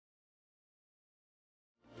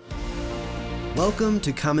Welcome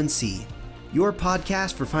to Come and See, your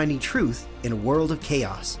podcast for finding truth in a world of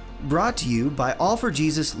chaos. Brought to you by All for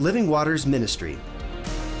Jesus Living Waters Ministry.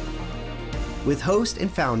 With host and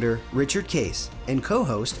founder Richard Case and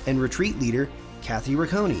co-host and retreat leader Kathy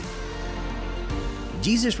Ricconi.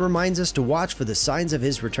 Jesus reminds us to watch for the signs of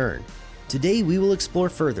his return. Today we will explore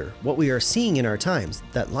further what we are seeing in our times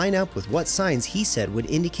that line up with what signs he said would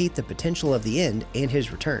indicate the potential of the end and his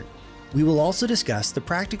return. We will also discuss the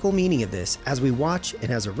practical meaning of this as we watch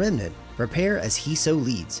and as a remnant prepare as he so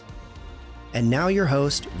leads. And now your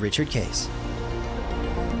host, Richard Case.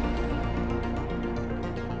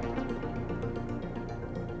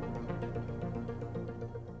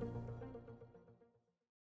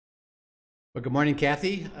 Well, good morning,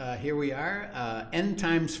 Kathy. Here we are, End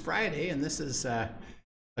Times Friday, and this is a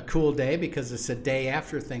cool day because it's a day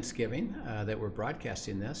after Thanksgiving that we're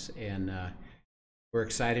broadcasting this, and we're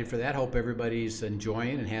excited for that. Hope everybody's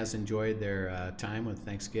enjoying and has enjoyed their time with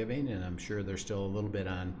Thanksgiving, and I'm sure they're still a little bit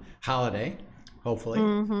on holiday, hopefully.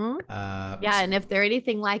 Yeah, and if they're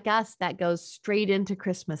anything like us, that goes straight into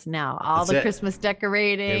Christmas now. All the Christmas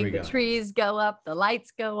decorating, the trees go up, the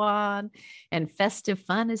lights go on, and festive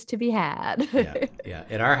fun is to be had. Yeah.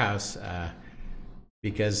 At our house,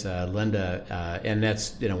 because Linda, and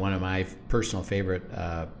that's one of my personal favorite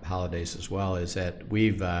holidays as well, is that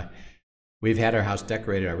we've had our house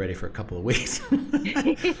decorated already for a couple of weeks.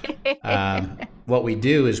 What we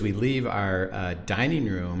do is we leave our dining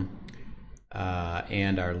room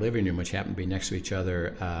and our living room, which happen to be next to each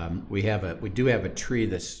other. We do have a tree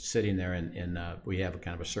that's sitting there, and we have a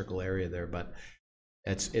kind of a circle area there, but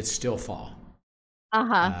it's still fall.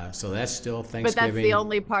 So that's still Thanksgiving. But that's the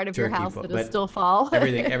only part of your house that is still fall.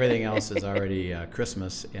 everything else is already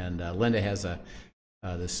Christmas. And Linda has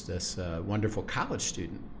this wonderful college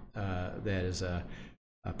student that is a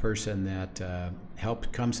person that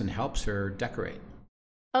comes and helps her decorate.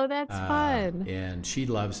 Oh, that's fun. And she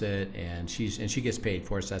loves it, and she gets paid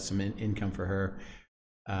for it, so that's some income for her.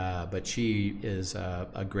 But she is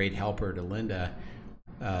a great helper to Linda,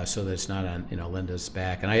 so that it's not on Linda's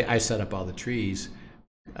back. And I set up all the trees,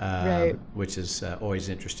 which is always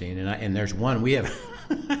interesting. And there's one we have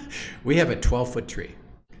we have a 12-foot tree.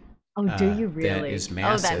 Oh, do you really? That is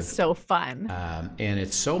massive. Oh, that's so fun. And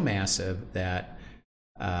it's so massive that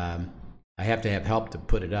I have to have help to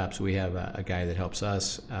put it up. So we have a guy that helps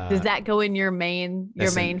us. Does that go in your main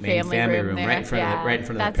family room there? Right in front of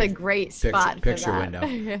the That's a great spot picture for window.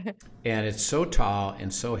 And it's so tall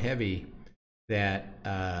and so heavy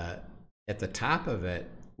that at the top of it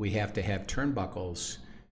we have to have turnbuckles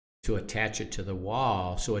to attach it to the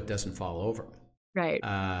wall so it doesn't fall over. Right.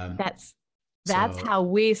 That's how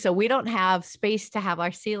we don't have space to have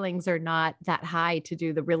our ceilings are not that high to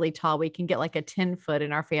do the really tall. We can get like a 10-foot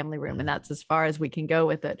in our family room, and that's as far as we can go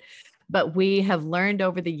with it. But we have learned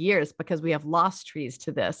over the years, because we have lost trees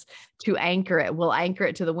to this, to anchor it. We'll anchor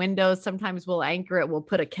it to the windows. Sometimes we'll anchor it. We'll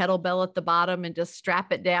put a kettlebell at the bottom and just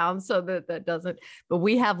strap it down so that doesn't, but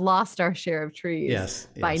we have lost our share of trees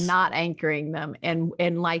by not anchoring them.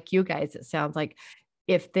 And like you guys, it sounds like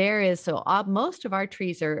if there is, most of our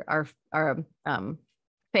trees are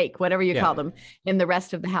fake, whatever you call them, in the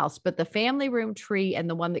rest of the house. But the family room tree and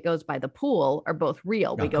the one that goes by the pool are both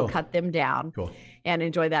real. We go cut them down and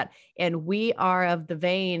enjoy that. And we are of the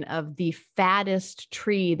vein of the fattest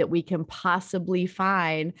tree that we can possibly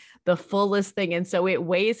find, the fullest thing. And so it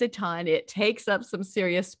weighs a ton. It takes up some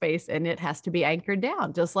serious space, and it has to be anchored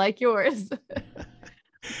down, just like yours.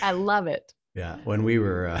 I love it. Yeah, when we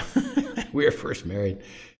were we were first married,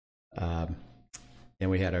 and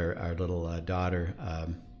we had our little daughter,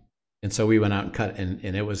 and so we went out and cut, and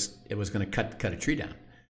it was going to cut a tree down.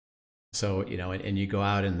 So and you go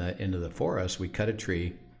out into the forest, we cut a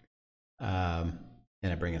tree, and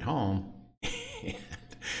I bring it home,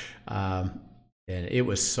 and it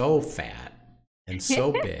was so fat and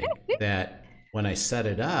so big that when I set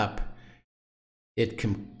it up, it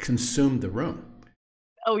consumed the room.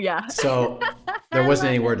 Oh yeah. So there wasn't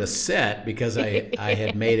anywhere to sit because I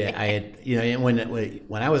had made it. I had and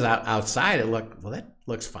when I was outside, it looked that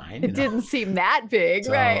looks fine. It didn't seem that big,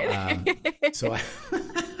 right? Well,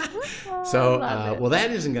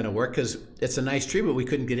 that isn't going to work because it's a nice tree, but we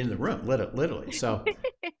couldn't get in the room, literally. So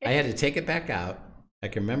I had to take it back out. I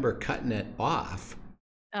can remember cutting it off.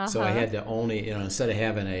 So I had to only, instead of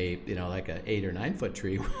having like an 8 or 9 foot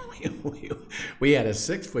tree, we had a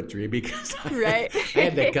 6-foot tree because I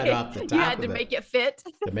had to cut off the top. You had to make it fit.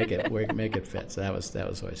 To make it fit. So that was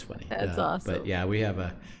always funny. That's awesome. But yeah, we have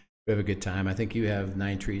a good time. I think you have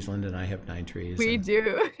 9 trees, Linda, and I have 9 trees. We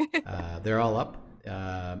do. They're all up.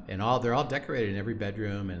 and they're all decorated in every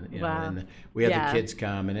bedroom, and Wow. and we had Yeah. the kids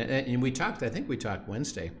come, and we talked. I think we talked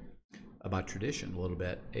Wednesday about tradition a little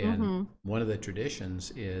bit, and one of the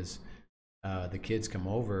traditions is the kids come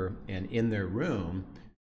over, and in their room,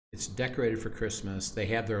 it's decorated for Christmas. They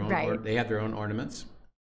have their own Right. they have their own ornaments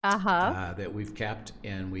that we've kept,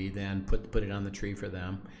 and we then put it on the tree for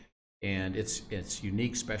them, and it's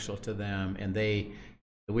unique, special to them, and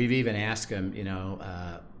we've even asked them,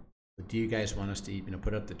 do you guys want us to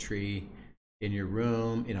put up the tree in your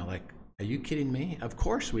room? Like, are you kidding me? Of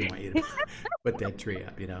course we want you to put that tree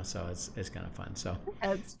up. So it's kind of fun. So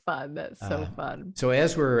That's fun. That's so fun. so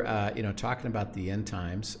as we're talking about the end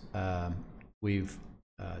times, we've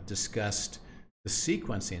discussed the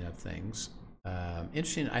sequencing of things.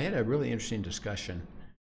 Interesting. I had a really interesting discussion.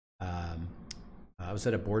 I was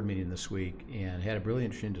at a board meeting this week and had a really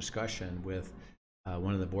interesting discussion with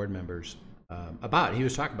one of the board members he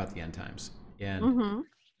was talking about the end times, and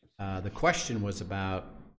the question was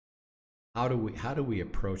about how do we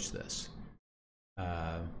approach this?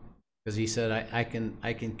 Because he said I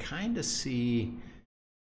can kind of see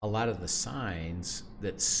a lot of the signs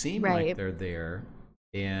that seem like they're there,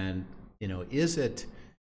 and is it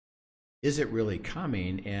really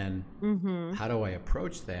coming, and how do I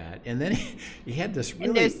approach that? And then he had this really,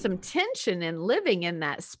 and there's some tension in living in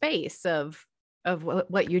that space of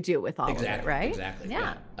what you do with all of it, right? Exactly.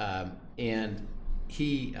 Yeah. And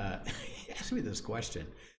he asked me this question.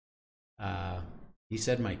 He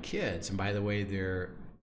said, "My kids," and by the way, they're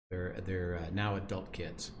now adult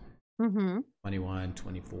kids, 21,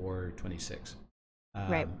 24, 26.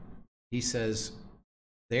 Right. He says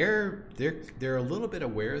they're a little bit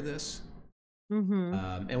aware of this,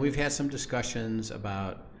 and we've had some discussions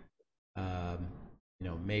about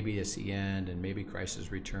maybe it's the end, and maybe Christ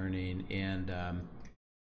is returning. And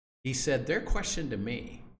he said their question to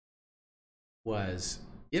me was,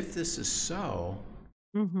 if this is so,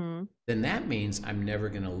 then that means I'm never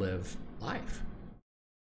going to live life.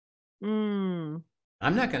 I'm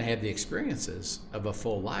not going to have the experiences of a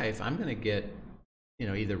full life. I'm going to get,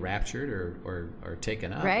 either raptured or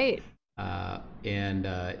taken up. Right. And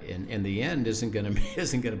the end isn't going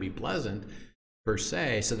to be pleasant per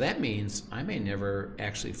se. So that means I may never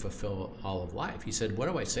actually fulfill all of life. He said,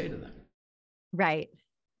 "What do I say to them?" Right.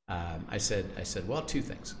 I said, well, two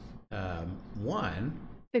things. One,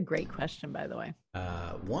 a great question, by the way.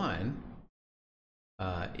 One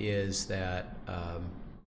is that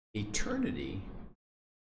eternity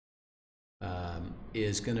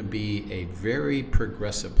is going to be a very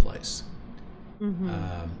progressive place.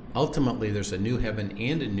 Ultimately, there's a new heaven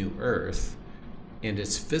and a new earth, and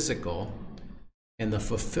it's physical, and the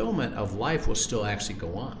fulfillment of life will still actually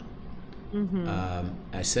go on.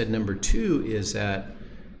 I said number two is that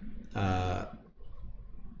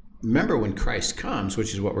remember when Christ comes,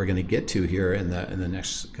 which is what we're going to get to here in the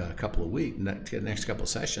next couple of weeks, next couple of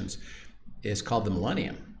sessions, is called the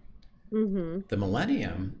millennium. The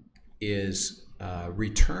millennium is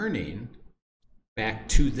returning back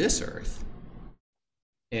to this earth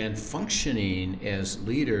and functioning as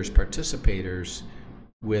leaders, participators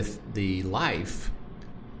with the life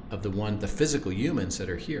of the physical humans that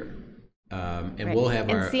are here. And we'll have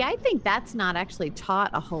I think that's not actually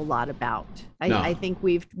taught a whole lot about. No. I think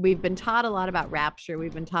we've been taught a lot about rapture.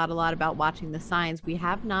 We've been taught a lot about watching the signs. We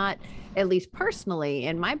have not, at least personally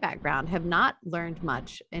in my background, have not learned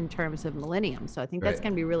much in terms of millennium. So I think that's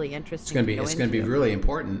going to be really interesting. It's going to be really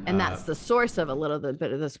important. And that's the source of a little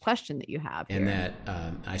bit of this question that you have here. And that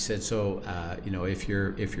I said, so if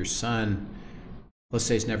your son, let's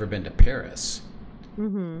say, he's never been to Paris,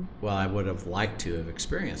 well, I would have liked to have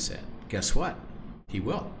experienced that. Guess what? He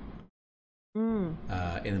will. In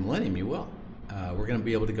the millennium, you will. We're going to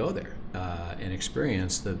be able to go there and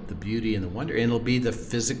experience the beauty and the wonder. And it'll be the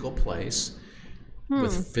physical place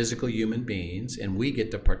with physical human beings, and we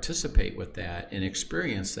get to participate with that and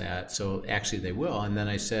experience that. So actually they will. And then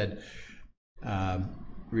I said,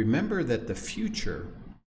 remember that the future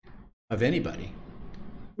of anybody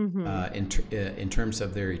in terms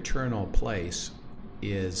of their eternal place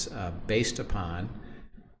is based upon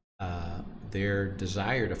their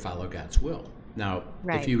desire to follow God's will. Now,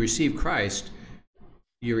 if you receive Christ,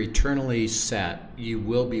 you're eternally set. You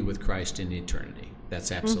will be with Christ in eternity.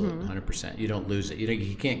 That's absolute 100%. You don't lose it.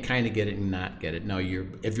 You can't kind of get it and not get it. No,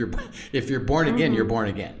 if you're born again, you're born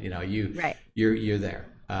again. You're there.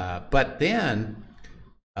 But then,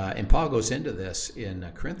 and Paul goes into this in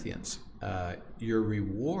Corinthians. Your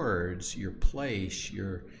rewards, your place,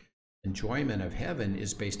 your enjoyment of heaven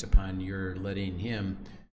is based upon your letting Him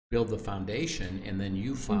build the foundation, and then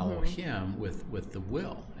you follow Him with the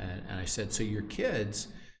will. And I said, so your kids,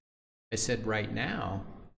 I said, right now,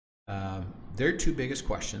 their two biggest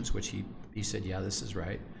questions, which he said, yeah, this is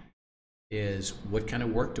right, is what kind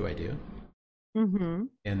of work do I do? Mm-hmm.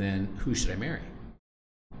 And then who should I marry?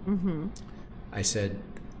 Mm-hmm. I said,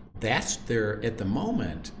 that's their, at the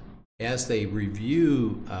moment, as they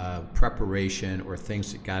review preparation or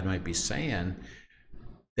things that God might be saying,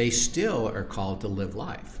 they still are called to live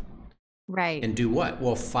life. Right. And do what?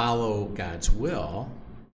 Well, follow God's will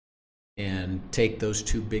and take those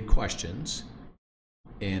two big questions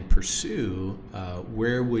and pursue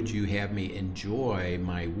where would you have me enjoy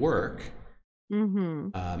my work?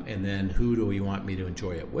 Mm-hmm. And then who do you want me to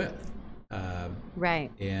enjoy it with? Right.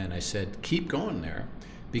 And I said, keep going there,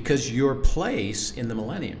 because your place in the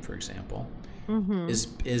millennium, for example, Mm-hmm.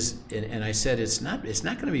 is and I said it's not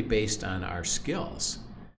going to be based on our skills.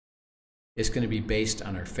 It's going to be based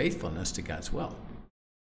on our faithfulness to God's will.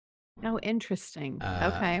 Oh, interesting.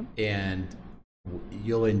 Okay. And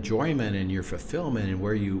your enjoyment and your fulfillment and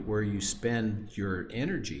where you spend your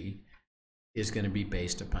energy is going to be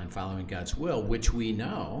based upon following God's will, which we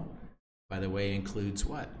know, by the way, includes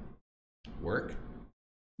what? Work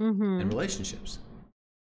Mm-hmm. and relationships.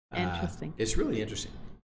 Interesting. It's really interesting.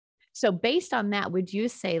 So based on that, would you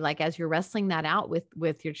say, like, as you're wrestling that out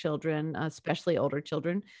with your children, especially older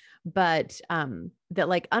children, but that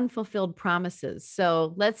like unfulfilled promises.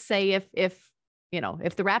 So let's say if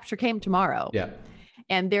the rapture came tomorrow, Yeah.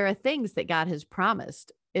 and there are things that God has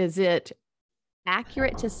promised, is it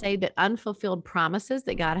accurate to say that unfulfilled promises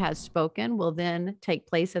that God has spoken will then take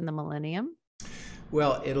place in the millennium?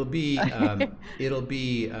 Well, it'll be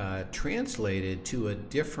translated to a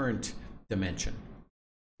different dimension.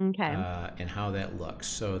 Okay. And how that looks,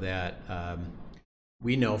 so that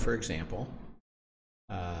we know, for example,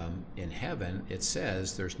 in heaven it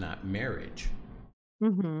says there's not marriage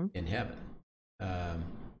Mm-hmm. in heaven.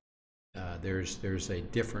 There's a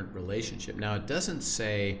different relationship. Now, it doesn't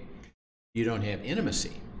say you don't have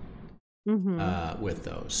intimacy Mm-hmm. with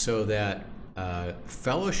those, so that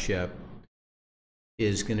fellowship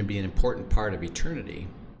is going to be an important part of eternity.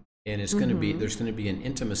 And it's going to be, there's going to be an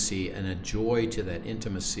intimacy and a joy to that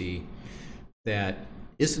intimacy that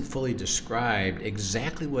isn't fully described.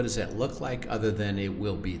 Exactly what does that look like, other than it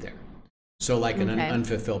will be there. So like an Okay.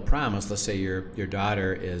 unfulfilled promise, let's say your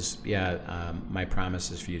daughter is, my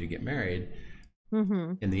promise is for you to get married,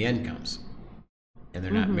 Mm-hmm. and the end comes, and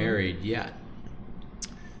they're not Mhm. married yet.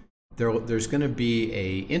 There's going to be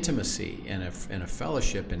a intimacy and a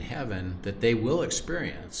fellowship in heaven that they will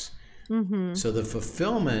experience. Mm-hmm. So the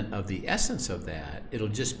fulfillment of the essence of that, it'll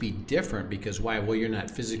just be different, because why? Well, you're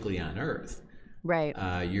not physically on earth. Right.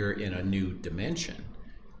 You're in a new dimension,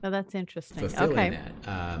 Oh, that's interesting. fulfilling Okay.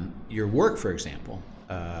 that. Your work, for example,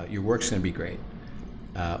 your work's going to be great.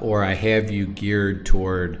 Or I have you geared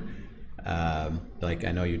toward, like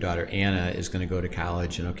I know your daughter Anna is going to go to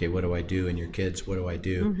college, and okay, what do I do? And your kids, what do I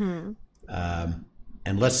do? Mm-hmm.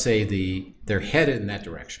 And let's say they're headed in that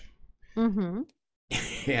direction. Mm-hmm.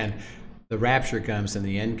 And the rapture comes and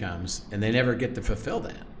the end comes, and they never get to fulfill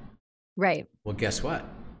that. Right. Well, guess what?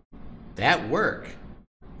 That work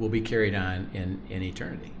will be carried on in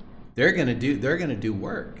eternity. They're going to do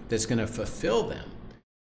work that's going to fulfill them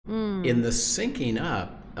in the syncing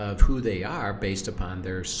up of who they are based upon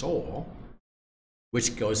their soul,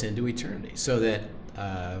 which goes into eternity. So that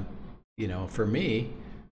for me,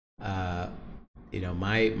 my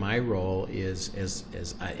role is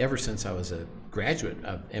as ever since I was a graduate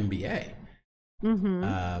of MBA,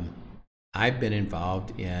 Mm-hmm. I've been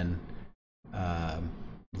involved in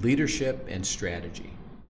leadership and strategy.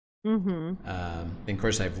 Mm-hmm. And of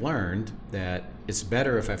course, I've learned that it's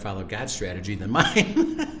better if I follow God's strategy than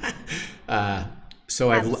mine.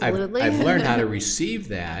 So Absolutely. I've learned how to receive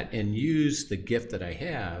that and use the gift that I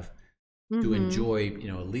have to Mm-hmm. enjoy,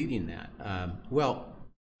 leading that. Well,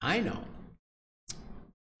 I know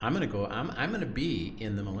I'm going to be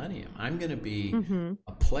in the millennium. I'm going to be Mm-hmm.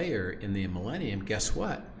 a player in the millennium. Guess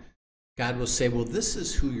what? God will say, well, this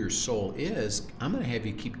is who your soul is. I'm going to have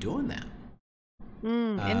you keep doing that.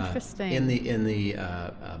 Interesting. In the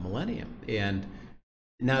millennium. And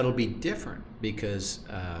now it'll be different, because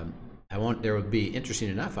there will be, interesting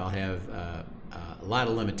enough, I'll have a lot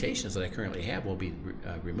of limitations that I currently have will be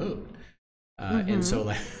removed. And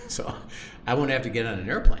so I won't have to get on an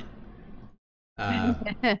airplane.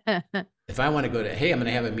 If I want to go to, hey, I'm going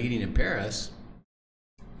to have a meeting in Paris,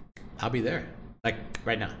 I'll be there. Like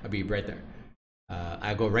right now, I'll be right there.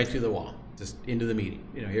 I go right through the wall, just into the meeting.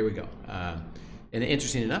 Here we go. And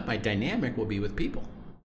interesting enough, my dynamic will be with people,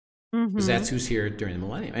 because that's who's here during the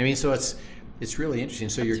millennium. I mean, so it's really interesting.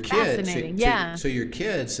 So your kids, fascinating. Yeah. So your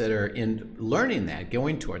kids that are in learning that,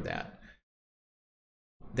 going toward that,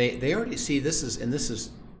 they already see this is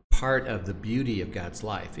part of the beauty of God's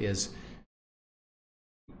life is,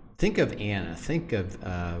 think of Anna, think of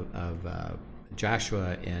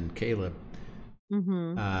Joshua and Caleb.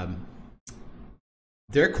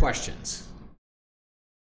 Their questions.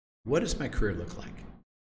 What does my career look like?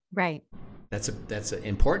 Right. That's an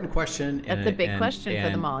important question. That's a big question for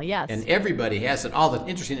them all. Yes. And everybody has it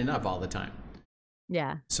interesting enough all the time.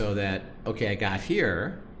 Yeah. So that, okay, I got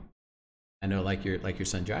here. I know, like your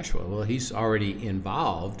son Joshua. Well, he's already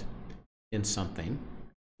involved in something,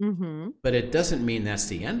 but it doesn't mean that's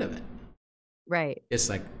the end of it. Right. It's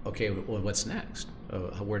like, okay, well, what's next?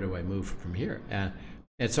 Where do I move from here? And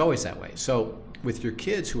it's always that way. So with your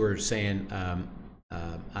kids who are saying,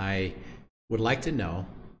 I would like to know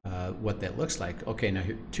what that looks like. Okay, now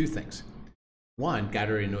here, two things. One, God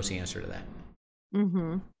already knows the answer to that.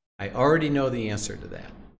 I already know the answer to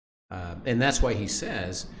that. And that's why he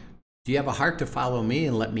says, do you have a heart to follow me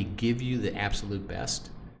and let me give you the absolute best?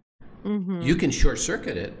 You can short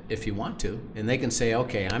circuit it if you want to. And they can say,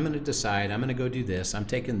 okay, I'm going to decide, I'm going to go do this, I'm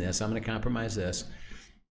taking this, I'm going to compromise this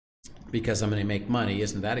because I'm going to make money.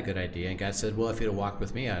 Isn't that a good idea? And God said, well, if you'd have walked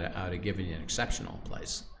with me, I would have given you an exceptional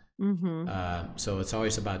place. So it's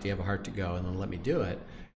always about, do you have a heart to go, and then let me do it.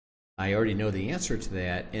 I already know the answer to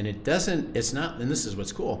that. And it's not, and this is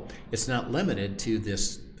what's cool, it's not limited to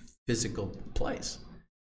this physical place.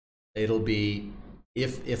 It'll be,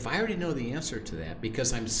 if I already know the answer to that,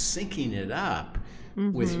 because I'm syncing it up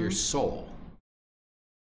with your soul.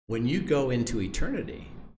 When you go into eternity,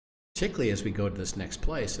 particularly as we go to this next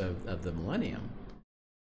place of the millennium,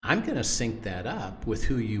 I'm going to sync that up with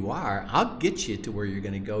who you are. I'll get you to where you're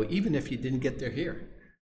going to go, even if you didn't get there here.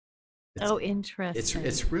 Interesting.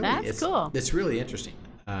 It's really cool. It's really interesting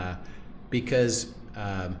because,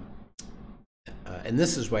 and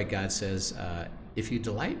this is why God says, if you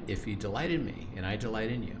delight in me and I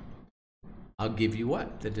delight in you, I'll give you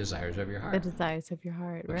what? The desires of your heart. The desires of your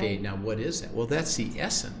heart, right? Okay, now what is that? Well, that's the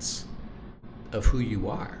essence of who you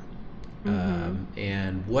are.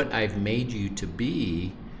 And what I've made you to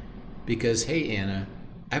be, because, hey, Anna,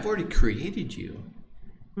 I've already created you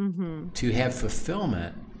to have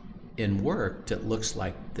fulfillment in work that looks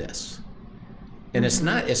like this. And it's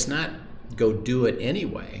not go do it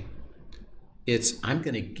anyway. It's, I'm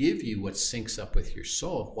going to give you what syncs up with your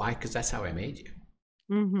soul. Why? Because that's how I made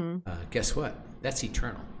you. Guess what? That's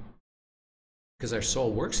eternal. Because our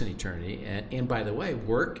soul works in eternity. And by the way,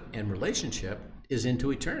 work and relationship is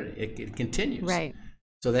into eternity. It continues. Right.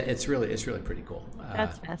 So that it's really pretty cool.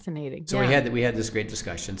 That's fascinating. So we had this great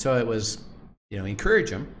discussion. So it was,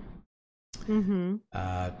 encourage them.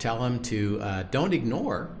 Tell them to don't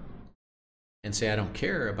ignore and say, I don't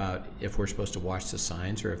care about if we're supposed to watch the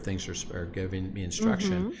signs or if things are giving me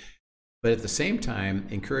instruction. But at the same time,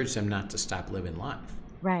 encourage them not to stop living life.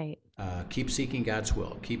 Right. Keep seeking God's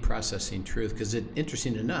will. Keep processing truth. Because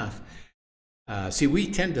interesting enough, see, we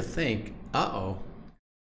tend to think,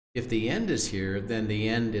 if the end is here, then the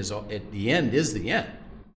end is the end.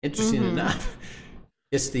 Interesting enough,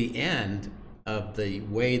 it's the end of the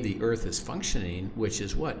way the earth is functioning, which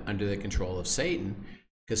is what? Under the control of Satan.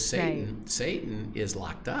 Because Satan is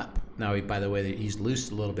locked up. Now, by the way, he's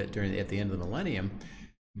loosed a little bit at the end of the millennium,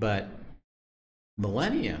 but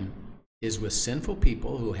millennium is with sinful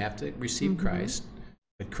people who have to receive Christ,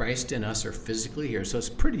 but Christ and us are physically here. So it's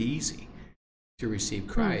pretty easy to receive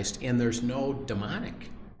Christ, and there's no demonic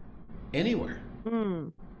anywhere.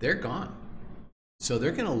 They're gone. So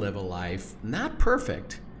they're going to live a life not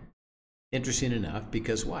perfect, interesting enough,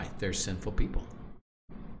 because why? They're sinful people.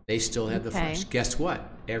 They still have the flesh. Guess what?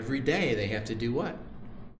 Every day they have to do what?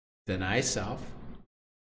 Deny self,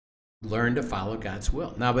 learn to follow God's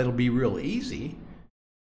will. Now, it'll be real easy,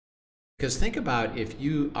 because think about if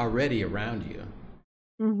you already around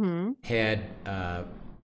you had,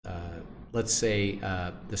 let's say,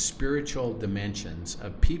 the spiritual dimensions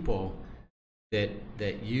of people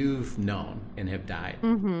that you've known and have died,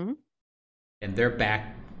 and they're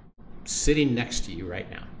back sitting next to you right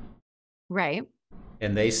now. Right.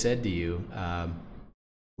 And they said to you,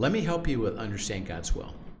 let me help you understand God's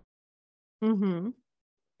will.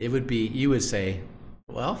 It would be, you would say,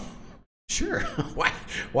 well, sure.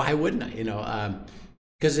 Why wouldn't I?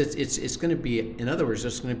 Because it's going to be, in other words,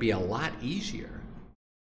 it's going to be a lot easier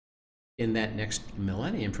in that next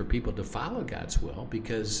millennium for people to follow God's will,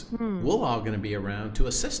 because we're all going to be around to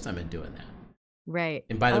assist them in doing that. Right.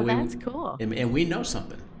 And by the way, that's cool. And we know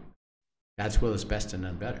something. God's will is best and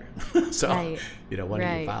none better. So, why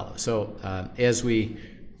don't you follow? So as we,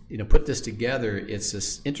 put this together, it's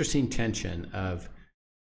this interesting tension of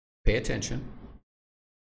pay attention,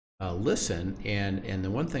 listen, and the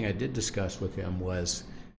one thing I did discuss with him was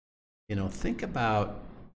think about,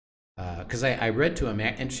 because I read to him,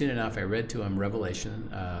 interesting enough, I read to him Revelation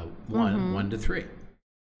 1-3,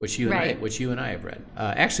 which you and I have read.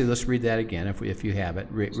 Actually, let's read that again if you have it.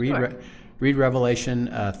 Read Revelation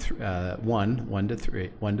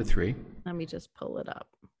 1-3. Let me just pull it up.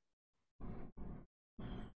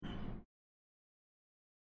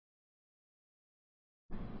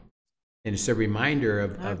 And it's a reminder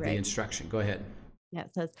of the instruction. Go ahead. Yeah,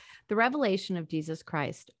 it says, the revelation of Jesus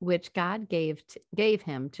Christ, which God gave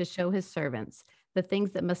him to show his servants the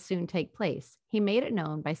things that must soon take place. He made it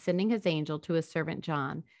known by sending his angel to his servant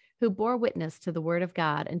John, who bore witness to the word of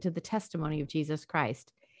God and to the testimony of Jesus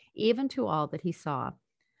Christ, even to all that he saw.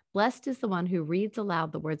 Blessed is the one who reads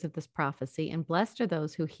aloud the words of this prophecy, and blessed are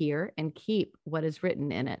those who hear and keep what is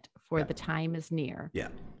written in it, for the time is near. Yeah.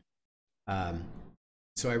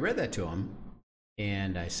 So I read that to him,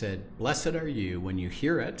 and I said, blessed are you when you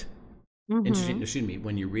hear it. When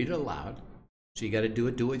you read it aloud. So you got to do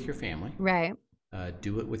it with your family. Right.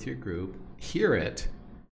 Do it with your group. Hear it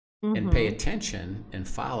and pay attention and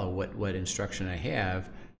follow what instruction I have.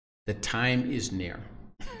 The time is near.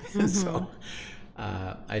 So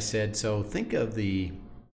I said, so think of the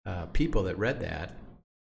people that read that,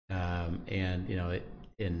 and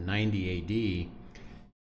in 90 AD.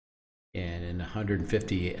 And in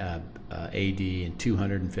 150 AD and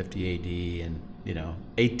 250 AD and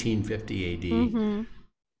 1850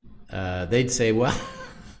 AD, they'd say, well,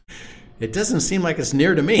 it doesn't seem like it's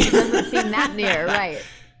near to me. It doesn't seem that near, right?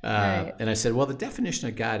 Right. And I said, well, the definition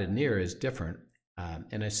of God and near is different.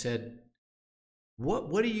 And I said,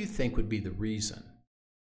 what do you think would be the reason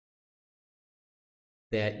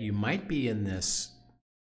that you might be in this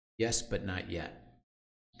yes but not yet?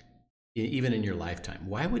 Even in your lifetime,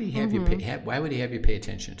 why would he have you pay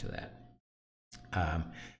attention to that?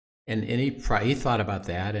 And he thought about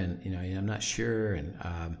that, and I'm not sure. And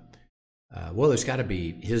well, there's got to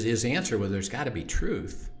be his answer was there's got to be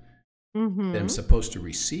truth that I'm supposed to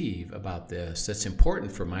receive about this that's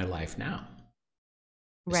important for my life now.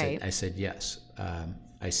 Right. I said yes.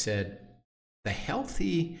 I said the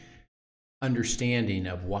healthy understanding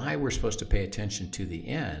of why we're supposed to pay attention to the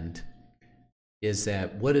end is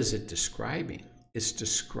that what is it describing? It's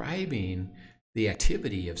describing the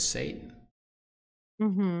activity of Satan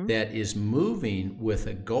that is moving with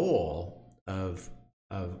a goal of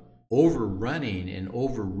overrunning and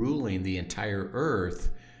overruling the entire earth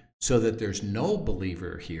so that there's no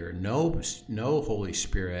believer here, no Holy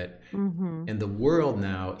Spirit, and the world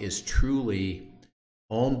now is truly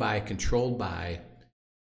owned by, controlled by,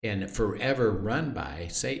 and forever run by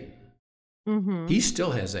Satan. He still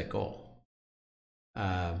has that goal.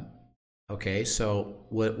 Okay, so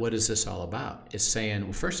what is this all about? It's saying,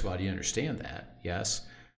 well, first of all, do you understand that? Yes.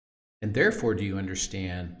 And therefore, do you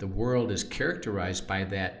understand the world is characterized by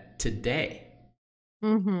that today?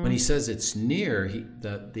 When he says it's near,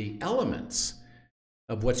 the elements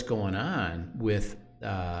of what's going on with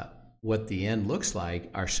what the end looks like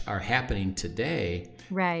are happening today.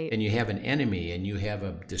 Right. And you have an enemy, and you have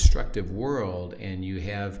a destructive world, and you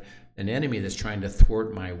have an enemy that's trying to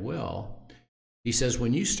thwart my will. He says,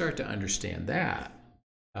 when you start to understand that,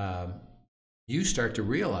 you start to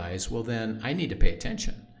realize, well, then I need to pay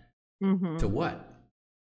attention to what?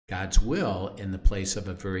 God's will in the place of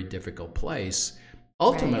a very difficult place.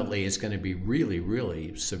 Ultimately, it's going to be really,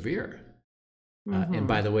 really severe. And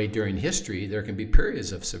by the way, during history, there can be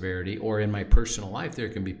periods of severity, or in my personal life, there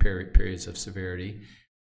can be periods of severity.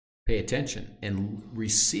 Pay attention and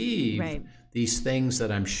receive these things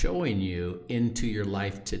that I'm showing you into your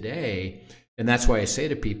life today. And that's why I say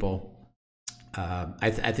to people, I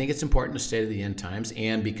think it's important to stay to the end times,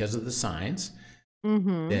 and because of the signs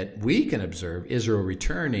that we can observe, Israel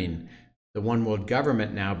returning, the one world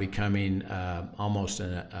government now becoming almost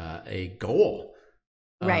a goal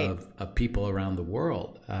of people around the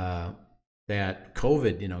world, that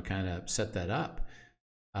COVID, kind of set that up.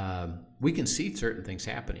 We can see certain things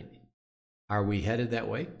happening. Are we headed that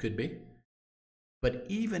way? Could be. But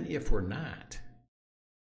even if we're not,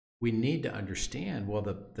 we need to understand, well,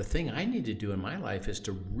 the thing I need to do in my life is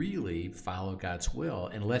to really follow God's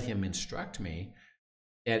will and let him instruct me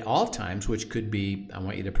at all times, which could be, I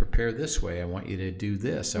want you to prepare this way. I want you to do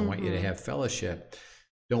this. I want you to have fellowship.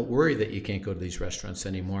 Don't worry that you can't go to these restaurants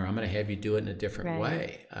anymore. I'm going to have you do it in a different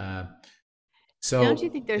way. So don't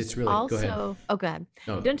you think there's really, also, go ahead.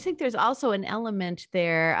 No. Don't you think there's also an element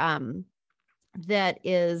there that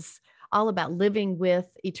is all about living with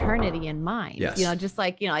eternity in mind? Yes. Just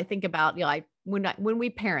like, I think about, when we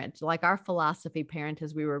parent, like our philosophy parent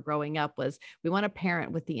as we were growing up was, we want to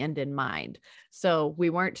parent with the end in mind. So we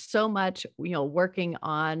weren't so much, working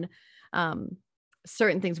on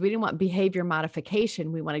certain things. We didn't want behavior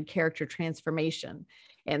modification. We wanted character transformation.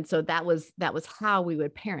 And so that was how we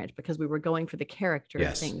would parent, because we were going for the character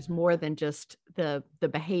of things more than just the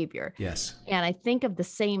behavior. Yes. And I think of the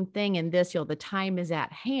same thing in this, the time is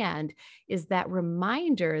at hand, is that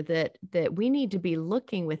reminder that we need to be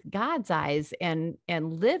looking with God's eyes and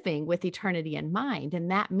living with eternity in mind.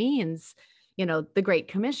 And that means, the Great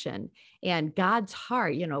Commission and God's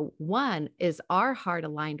heart. One, is our heart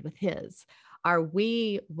aligned with his? Are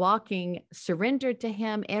we walking surrendered to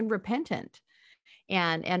him and repentant?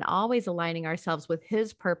 And always aligning ourselves with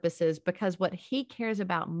his purposes, because what he cares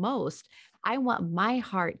about most, I want my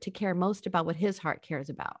heart to care most about what his heart cares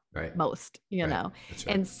about most, know. That's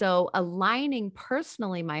right. And so aligning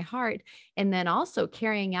personally my heart, and then also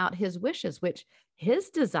carrying out his wishes, which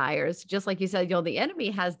his desires, just like you said, the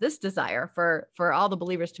enemy has this desire for all the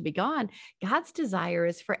believers to be gone. God's desire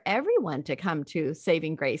is for everyone to come to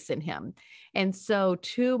saving grace in him. And so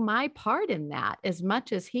to my part in that, as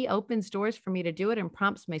much as he opens doors for me to do it and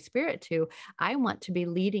prompts my spirit to, I want to be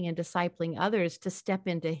leading and discipling others to step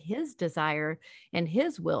into his desire and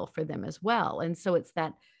his will for them as well. And so it's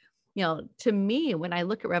that, to me, when I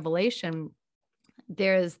look at Revelation,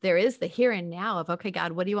 there is the here and now of, okay,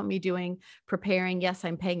 God, what do you want me doing? Preparing. Yes,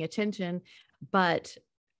 I'm paying attention, but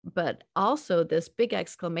also this big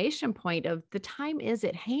exclamation point of the time is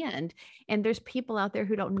at hand, and there's people out there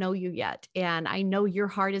who don't know you yet. And I know your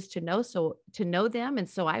heart is to know them. And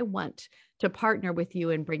so I want to partner with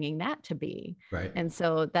you in bringing that to be. Right. And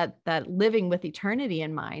so that living with eternity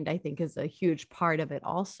in mind, I think, is a huge part of it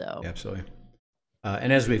also. Absolutely.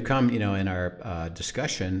 And as we've come, in our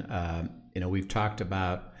discussion, we've talked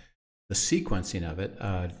about the sequencing of it.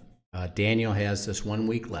 Daniel has this 1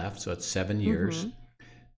 week left, so it's 7 years.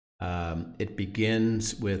 It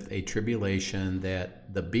begins with a tribulation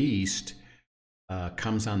that the beast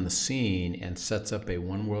comes on the scene and sets up a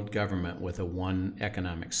one world government with a one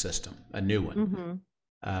economic system, a new one.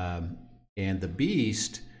 And the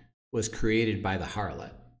beast was created by the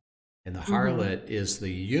harlot, and the harlot is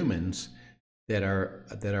the humans that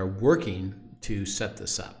are working to set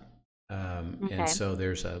this up. And so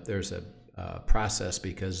there's a process,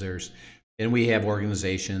 because and we have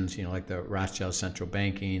organizations, like the Rothschild Central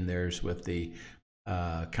Banking. There's with the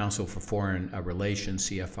Council for Foreign Relations,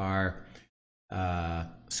 CFR,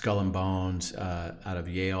 Skull and Bones out of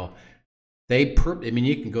Yale. You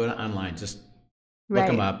can go online, just look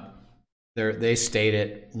them up. They state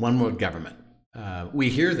it, one world government. We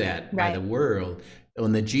hear that by the world.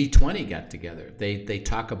 When the G20 got together, they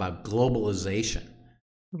talk about globalization.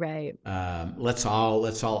 Right. Let's all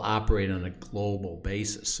operate on a global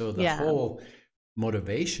basis. So the whole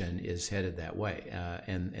motivation is headed that way.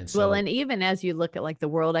 And so, well, and even as you look at like the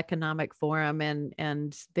World Economic Forum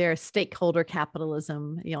and their stakeholder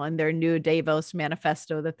capitalism, and their new Davos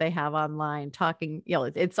manifesto that they have online, talking,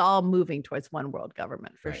 it's all moving towards one world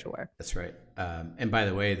government for sure. That's right. And by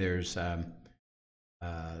the way, there's a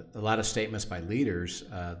lot of statements by leaders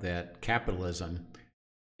that capitalism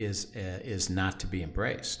is not to be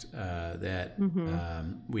embraced. That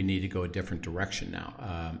we need to go a different direction now,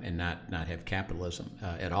 and not have capitalism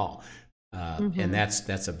at all. And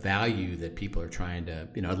that's a value that people are trying to,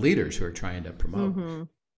 leaders who are trying to promote.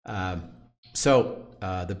 So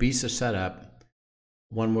the beast is set up.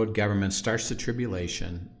 One world government starts the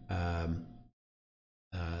tribulation.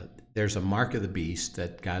 There's a mark of the beast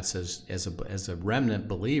that God says, as a remnant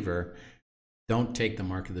believer, don't take the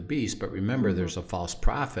mark of the beast. But remember, there's a false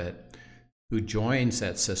prophet who joins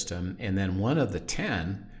that system, and then one of the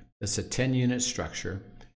 10, it's a 10-unit structure.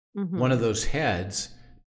 One of those heads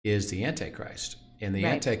is the Antichrist, and the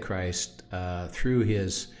Antichrist, through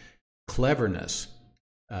his cleverness,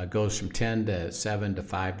 goes from 10 to 7 to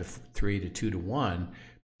 5 to 3 to 2 to 1.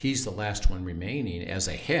 He's the last one remaining as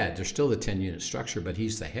a head. There's still the 10-unit structure, but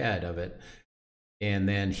he's the head of it. And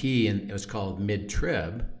then it was called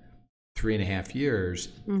mid-trib, 3.5 years,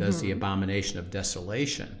 does the abomination of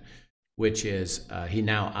desolation, which is I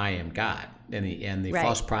am God. And the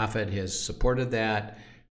false prophet has supported that,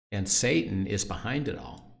 and Satan is behind it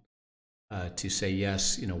all to say,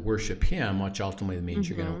 yes, worship him, which ultimately means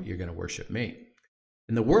you're gonna worship me.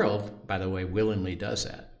 And the world, by the way, willingly does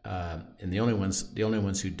that. And the only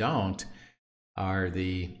ones who don't are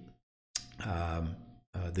the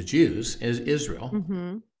Jews,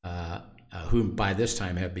 Israel, who by this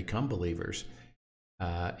time have become believers.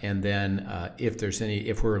 And then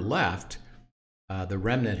if we're left, the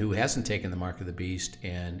remnant who hasn't taken the mark of the beast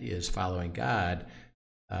and is following God,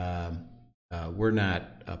 we're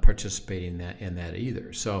not participating in that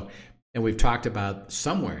either. So, and we've talked about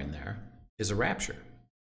somewhere in there is a rapture.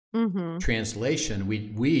 Translation,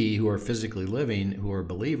 we who are physically living, who are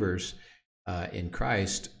believers in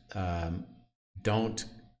Christ, don't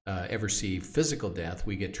ever see physical death.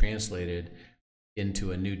 We get translated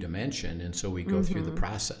into a new dimension, and so we go through the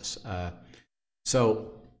process.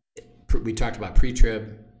 So we talked about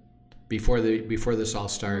pre-trib. Before this all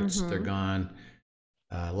starts, they're gone.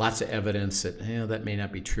 Lots of evidence that that may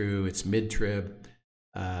not be true. It's mid-trib,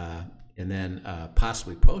 and then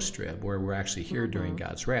possibly post-trib, where we're actually here during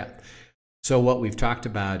God's wrath. So what we've talked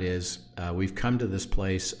about is we've come to this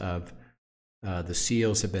place of the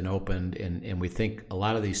seals have been opened, and we think a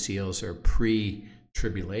lot of these seals are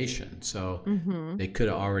pre-tribulation, so they could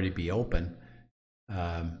already be open.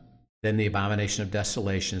 Then the abomination of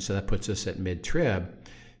desolation, so that puts us at mid-trib.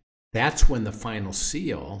 That's when the final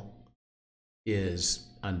seal is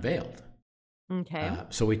unveiled. Okay.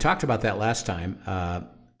 So we talked about that last time,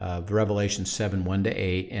 Revelation 7,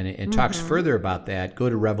 1-8, and it talks further about that. Go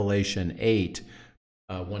to Revelation 8,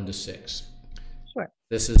 1-6. Sure.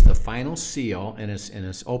 This is the final seal, and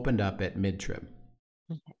it's opened up at mid-trib.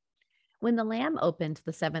 Okay. When the Lamb opened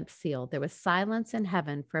the seventh seal, there was silence in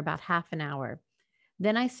heaven for about half an hour.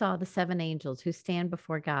 Then I saw the 7 angels who stand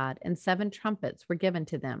before God, and 7 trumpets were given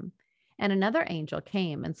to them. And another angel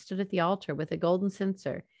came and stood at the altar with a golden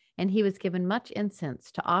censer, and he was given much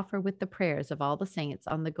incense to offer with the prayers of all the saints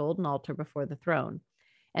on the golden altar before the throne.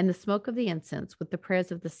 And the smoke of the incense with the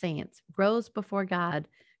prayers of the saints rose before God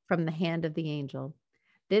from the hand of the angel.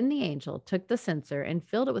 Then the angel took the censer and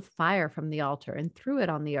filled it with fire from the altar and threw it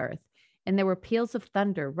on the earth. And there were peals of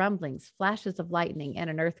thunder, rumblings, flashes of lightning, and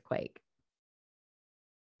an earthquake.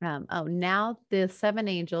 Now the 7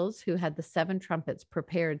 angels who had the 7 trumpets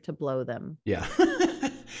prepared to blow them. Yeah.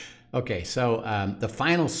 Okay, so the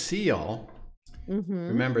final seal,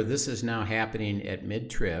 remember, this is now happening at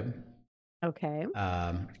mid-trib. Okay.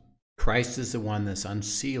 Christ is the one that's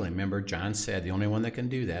unsealing. Remember, John said the only one that can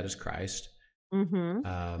do that is Christ. And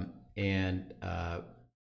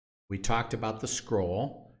we talked about the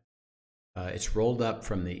scroll. It's rolled up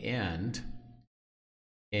from the end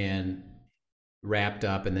and wrapped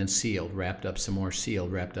up and then sealed, wrapped up some more,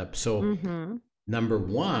 sealed, wrapped up. So number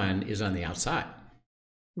 1 is on the outside.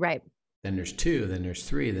 Right. Then there's 2, then there's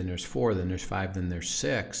 3, then there's 4, then there's 5, then there's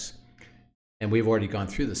 6. And we've already gone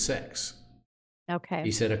through the 6. Okay.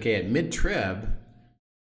 He said, okay, at mid-trib,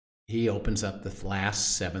 he opens up the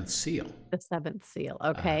last 7th seal. The 7th seal.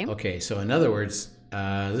 Okay. Okay, so in other words,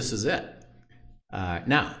 this is it.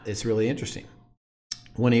 Now, it's really interesting.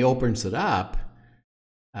 When he opens it up,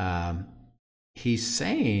 he's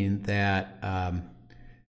saying that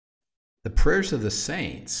the prayers of the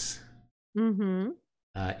saints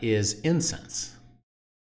is incense.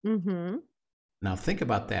 Now think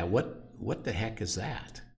about that. What the heck is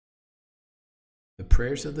that? The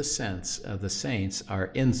prayers of the saints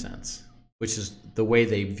are incense, which is the way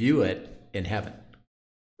they view it in heaven.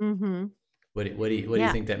 What do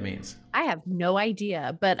you think that means? I have no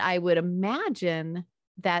idea, but I would imagine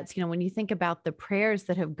that's, when you think about the prayers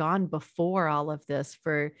that have gone before all of this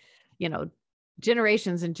for,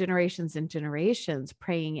 generations and generations and generations,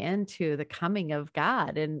 praying into the coming of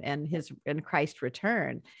God and Christ's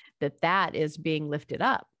return, that is being lifted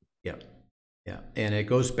up. Yep. Yeah. And it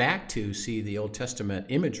goes back to see the Old Testament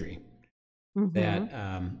imagery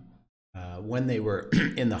that when they were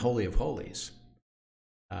in the Holy of Holies,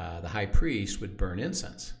 the high priest would burn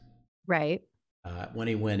incense. Right. When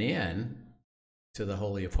he went in to the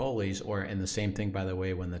Holy of Holies, and the same thing, by the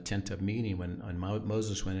way, when the tent of meeting, when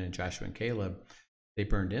Moses went in, and Joshua and Caleb, they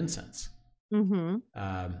burned incense. Well,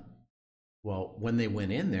 when they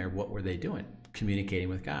went in there, what were they doing? Communicating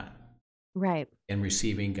with God. Right. And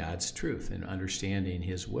receiving God's truth and understanding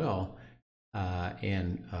his will,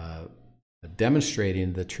 and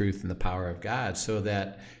demonstrating the truth and the power of God. So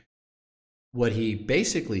that what he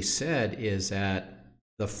basically said is that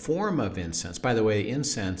the form of incense, by the way,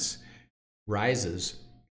 incense rises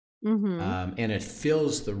and it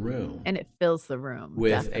fills the room. And it fills the room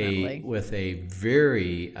with definitely. a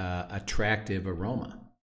very attractive aroma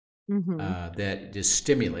that is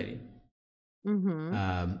stimulating.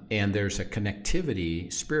 And there's a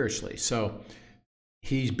connectivity spiritually. So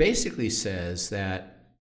he basically says that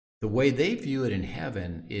the way they view it in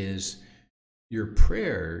heaven is your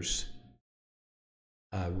prayers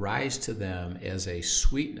rise to them as a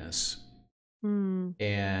sweetness,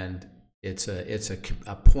 and it's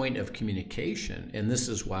a point of communication. And this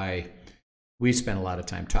is why we spend a lot of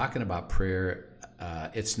time talking about prayer.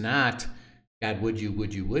 It's not, God, would you?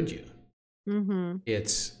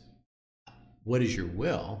 It's, what is your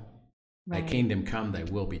will? Right. Thy kingdom come, thy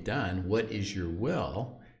will be done. What is your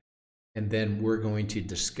will? And then we're going to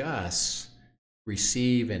discuss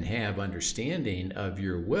receive and have understanding of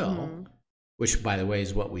your will, which, by the way,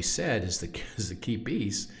 is what we said is the key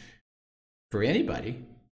piece for anybody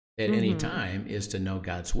at any time, is to know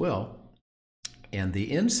God's will. And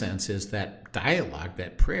the incense is that dialogue,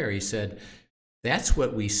 that prayer. He said, that's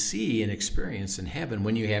what we see and experience in heaven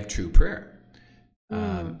when you have true prayer.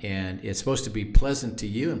 And it's supposed to be pleasant to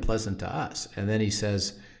you and pleasant to us. And then he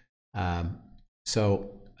says, I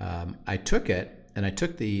took it, and I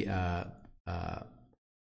took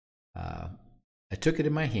I took it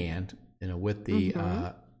in my hand, with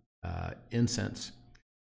the incense.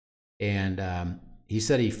 And he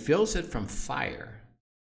said he fills it from fire,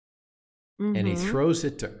 and he throws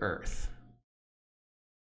it to earth.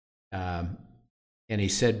 And he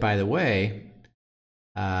said, by the way,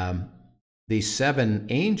 these 7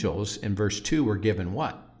 angels in verse 2 were given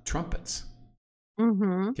what? Trumpets.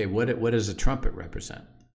 Okay, what does a trumpet represent?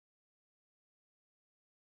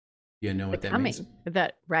 You know what that means?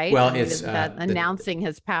 That, right? Well, it's that announcing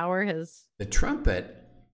his power. The trumpet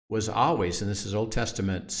was always, and this is Old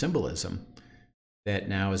Testament symbolism that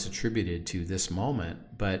now is attributed to this moment,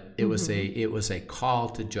 but it was a call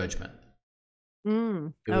to judgment.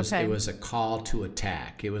 It was a call to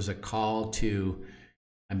attack. It was a call to,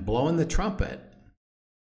 I'm blowing the trumpet,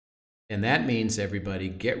 and that means everybody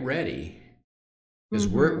get ready, because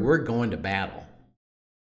we're going to battle,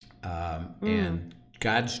 and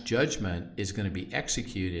God's judgment is going to be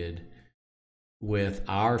executed with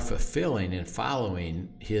our fulfilling and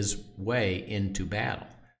following His way into battle.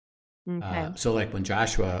 So, like when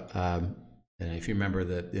Joshua, and if you remember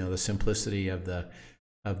the simplicity of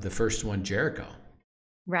the first one, Jericho.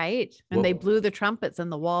 Right. And they blew the trumpets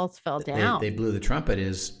and the walls fell down. They blew the trumpet.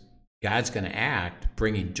 Is God's going to act,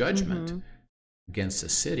 bringing judgment against the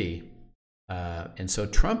city. And so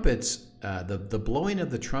trumpets, the blowing of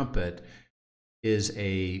the trumpet is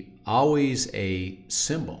always a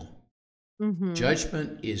symbol.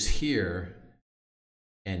 Judgment is here,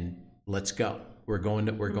 and let's go. We're going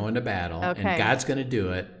to battle, and God's going to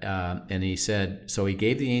do it. And he said, so he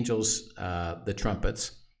gave the angels the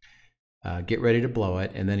trumpets, get ready to blow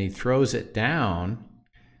it, and then he throws it down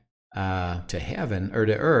to heaven or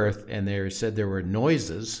to earth, and they said there were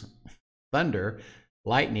noises, thunder,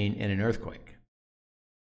 lightning, and an earthquake.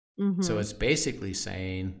 So it's basically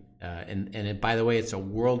saying, and by the way, it's a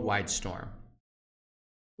worldwide storm.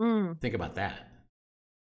 Think about that.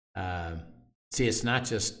 See, it's not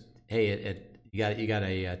just, hey, you got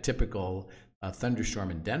a typical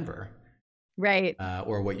thunderstorm in Denver, right?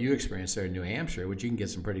 Or what you experienced there in New Hampshire, which you can get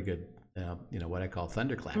some pretty good, what I call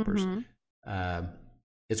thunderclappers.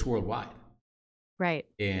 It's worldwide, right?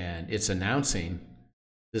 And it's announcing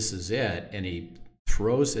this is it, and he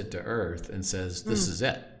throws it to earth and says, "This is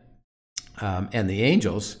it." And the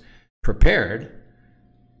angels prepared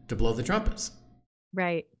to blow the trumpets.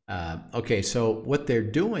 Right. Okay, so what they're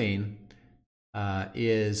doing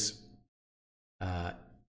is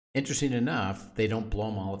interesting enough. They don't blow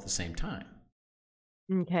them all at the same time.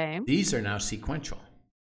 Okay. These are now sequential.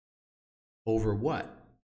 Over what?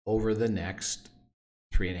 Over the next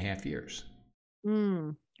 3.5 years.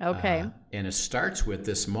 Okay. And it starts with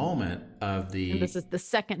this moment of the. And this is the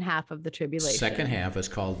second half of the tribulation. Second half is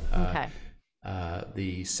called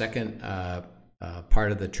the second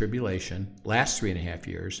part of the tribulation, lasts 3.5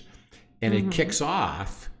 years, and it kicks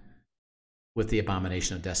off with the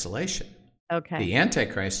abomination of desolation. Okay. The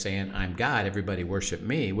Antichrist saying, I'm God, everybody worship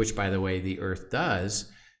me, which, by the way, the earth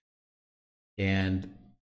does. And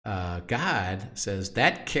God says,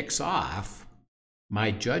 that kicks off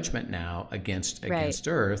my judgment now against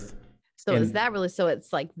earth. So is that really, so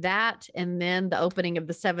it's like that, and then the opening of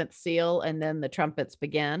the 7th seal, and then the trumpets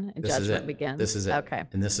begin, and judgment begins? This is it. Okay.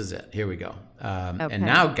 And this is it. Here we go. And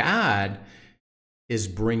now God is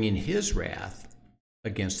bringing his wrath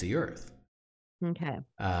against the earth. Okay.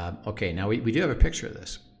 Okay, now we do have a picture of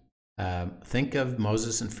this. Think of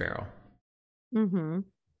Moses and Pharaoh.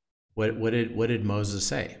 What did Moses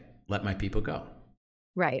say? Let my people go.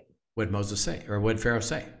 Right. What did Moses say? Or what did Pharaoh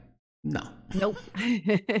say? No. Nope.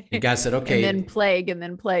 And God said, okay. And then plague, and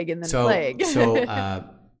then plague, and then plague. So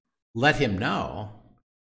let him know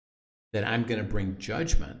that I'm going to bring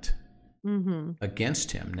judgment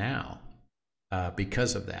against him now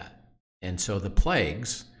because of that. And so the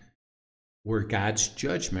plagues were God's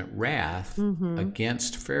judgment, wrath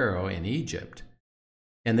against Pharaoh in Egypt.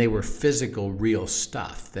 And they were physical, real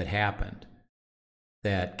stuff that happened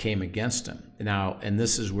that came against him. Now, and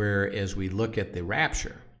this is where, as we look at the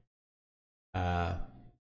rapture,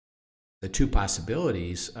 the two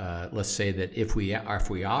possibilities, let's say that if we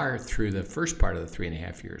are through the first part of the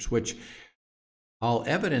 3.5 years, which all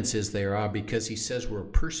evidence is they are, because he says we're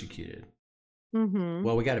persecuted. Mm-hmm.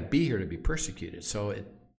 Well, we got to be here to be persecuted. So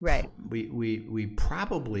we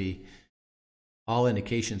probably, all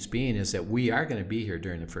indications being is that we are going to be here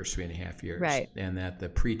during the first 3.5 years, right, and that the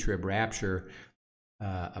pre-trib rapture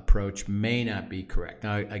approach may not be correct.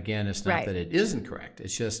 Now, again, it's not that it isn't correct.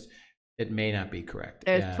 It's just it may not be correct.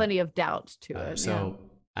 There's plenty of doubts to it. So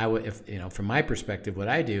I would, if from my perspective, what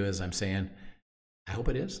I do is I'm saying, I hope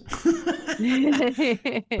it is,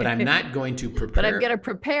 but I'm not going to prepare. But I'm going to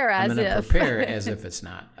prepare as if. Prepare as if it's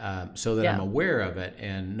not, so that I'm aware of it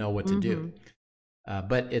and know what to do.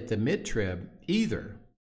 But at the mid-trib, either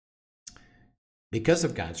because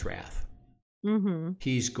of God's wrath,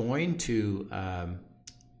 He's going to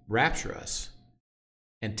rapture us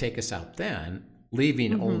and take us out then,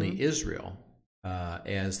 leaving only Israel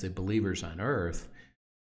as the believers on earth.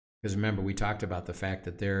 Because remember, we talked about the fact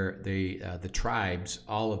that the tribes,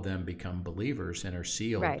 all of them become believers and are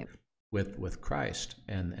sealed with Christ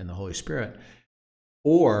and the Holy Spirit.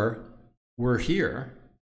 Or we're here,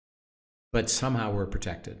 but somehow we're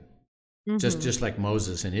protected. Just like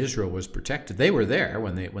Moses and Israel was protected. They were there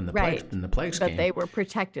when the plagues came. But they were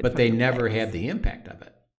protected. But they never had the impact of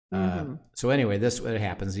it. So anyway, this is what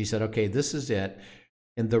happens. He said, okay, this is it.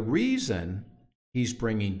 And the reason he's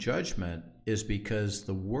bringing judgment is because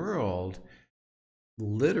the world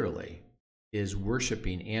literally is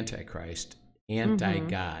worshiping Antichrist,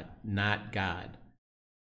 anti-God, not God.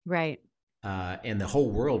 Right. And the whole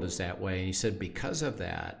world is that way. And he said, because of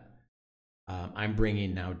that, I'm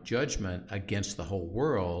bringing now judgment against the whole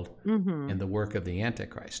world and the work of the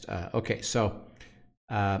Antichrist. Okay, so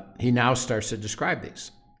he now starts to describe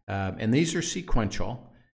these. And these are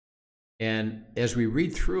sequential. And as we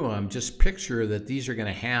read through them, just picture that these are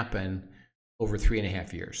going to happen over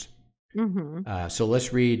 3.5 years. So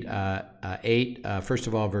let's read 8, first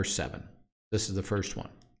of all, verse 7. This is the first one.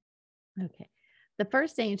 Okay. The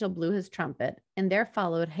first angel blew his trumpet, and there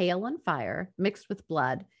followed hail and fire mixed with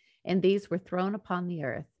blood, and these were thrown upon the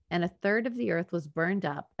earth. And 1/3 of the earth was burned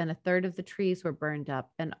up, and 1/3 of the trees were burned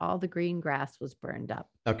up, and all the green grass was burned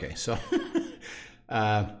up. Okay, so,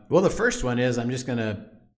 well, the first one is I'm just going to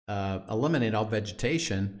eliminate all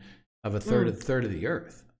vegetation of 1/3 of the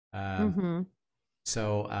earth.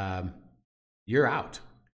 So you're out.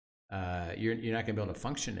 You're not going to be able to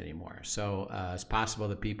function anymore. So it's possible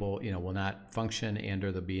that people, will not function and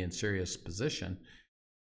or they'll be in serious position,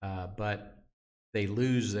 but they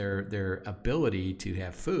lose their ability to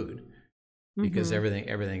have food because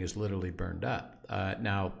everything is literally burned up.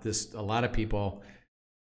 Now, a lot of people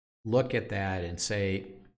look at that and say,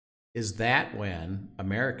 is that when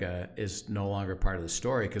America is no longer part of the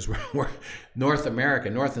story? Because we're North America,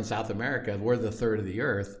 North and South America, we're the 1/3 of the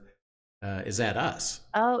earth. Is that us?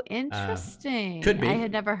 Oh, interesting. Could be. I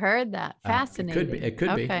had never heard that. Fascinating. It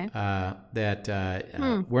could be.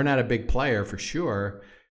 That we're not a big player for sure.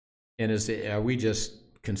 And are we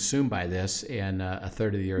just consumed by this and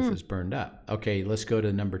 1/3 of the earth is burned up? Okay, let's go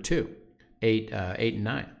to number 2, 8 and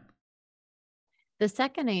 9. The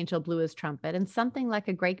second angel blew his trumpet, and something like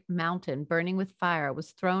a great mountain burning with fire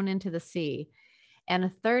was thrown into the sea. And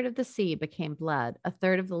 1/3 of the sea became blood.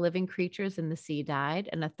 1/3 of the living creatures in the sea died,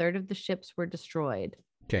 and 1/3 of the ships were destroyed.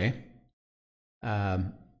 Okay.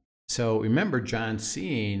 So remember, John's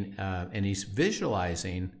seeing, and he's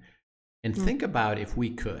visualizing, and think about if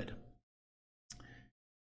we could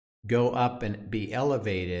go up and be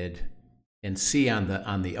elevated and see on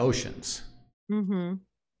the oceans.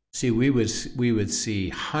 See, we would see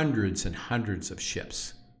hundreds and hundreds of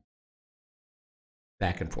ships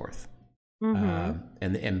back and forth.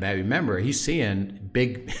 And remember, he's seeing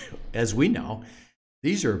big, as we know,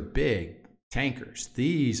 these are big tankers.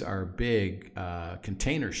 These are big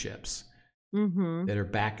container ships that are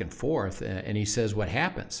back and forth. And he says, what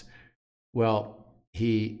happens? Well,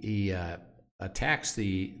 he attacks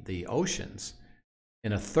the oceans,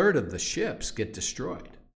 and 1/3 of the ships get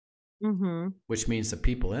destroyed. Which means the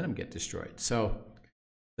people in them get destroyed. So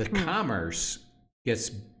the commerce gets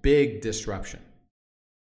big disruption.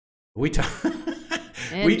 We talk.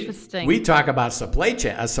 Interesting. We talk about supply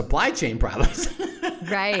chain problems.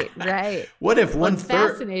 Right. What if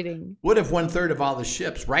fascinating? What if 1/3 of all the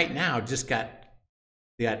ships right now just got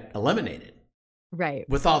eliminated? Right.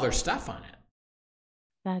 With all their stuff on it.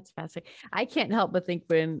 That's fascinating. I can't help but think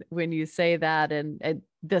when you say that, and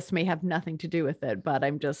this may have nothing to do with it, but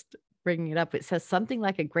I'm just bringing it up. It says something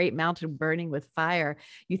like a great mountain burning with fire.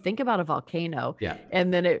 You think about a volcano,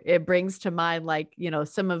 and then it brings to mind, like,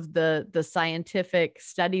 some of the scientific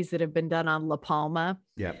studies that have been done on La Palma,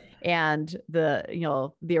 Yep. And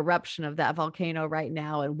the eruption of that volcano right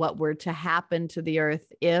now, and what were to happen to the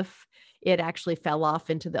earth if it actually fell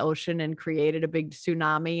off into the ocean and created a big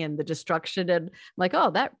tsunami and the destruction. And I'm like,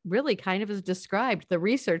 oh, that really kind of is described. The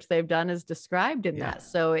research they've done is described in that.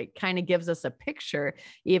 So it kind of gives us a picture,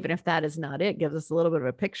 even if that is not it, gives us a little bit of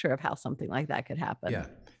a picture of how something like that could happen. Yeah.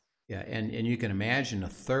 Yeah. And you can imagine a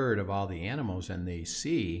third of all the animals in the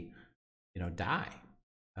sea, die,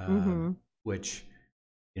 which,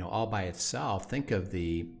 all by itself, think of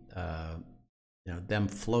the, them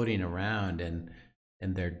floating around and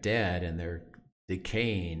they're dead and they're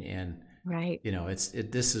decaying. And, right.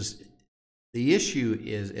 This is the issue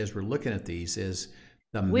is, as we're looking at these, is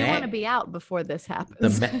we want to be out before this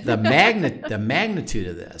happens. The magnitude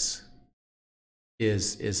of this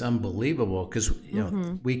is unbelievable, because,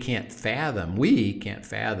 we can't fathom.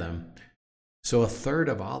 So a third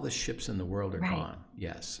of all the ships in the world are gone.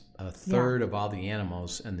 Yes. A third of all the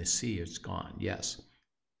animals in the sea is gone. Yes.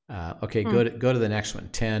 Okay. Go to the next one,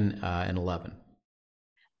 10 and 11.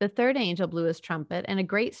 The third angel blew his trumpet, and a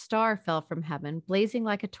great star fell from heaven, blazing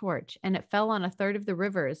like a torch, and it fell on a third of the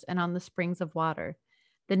rivers and on the springs of water.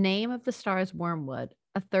 The name of the star is Wormwood.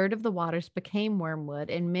 A third of the waters became wormwood,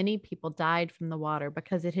 and many people died from the water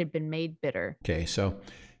because it had been made bitter. Okay, so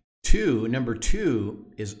number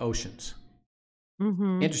 2 is oceans.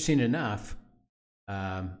 Interesting enough,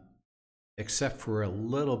 except for a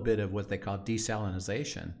little bit of what they call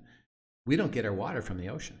desalination, we don't get our water from the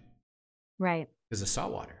ocean. Right. Because it's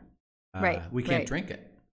salt water. Right. We can't drink it.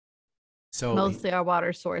 So mostly our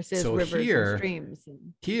water source is rivers and streams.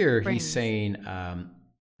 Here he's saying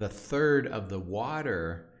the third of the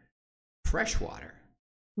water, fresh water,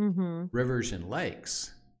 rivers and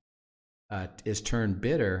lakes, is turned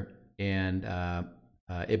bitter, and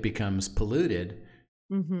it becomes polluted,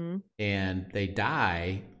 and they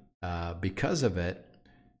die because of it.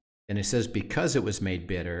 And it says because it was made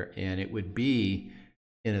bitter, and it would be,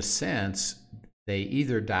 in a sense, they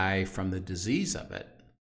either die from the disease of it,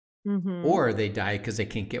 or they die because they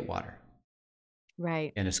can't get water.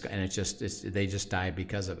 Right. And they just die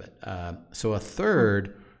because of it. So a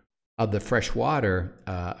third of the fresh water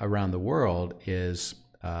around the world is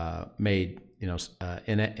made,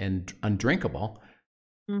 and undrinkable,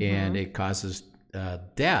 and it causes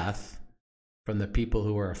death from the people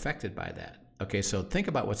who are affected by that. Okay, so think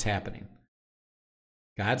about what's happening.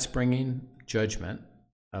 God's bringing judgment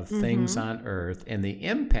of things on earth, and the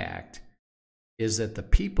impact is that the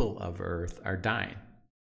people of earth are dying.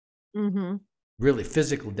 Really,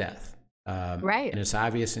 physical death. Right. And it's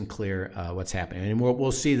obvious and clear what's happening. And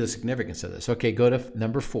we'll see the significance of this. Okay, go to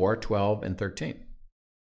number 4, 12, and 13.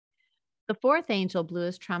 The fourth angel blew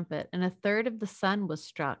his trumpet, and a third of the sun was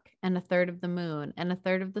struck, and a third of the moon, and a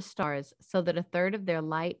third of the stars, so that a third of their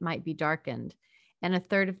light might be darkened, and a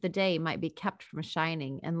third of the day might be kept from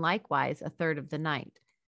shining, and likewise a third of the night.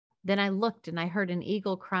 Then I looked, and I heard an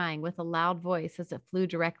eagle crying with a loud voice as it flew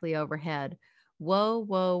directly overhead, "Woe,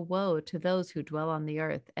 woe, woe to those who dwell on the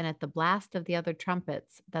earth, and at the blast of the other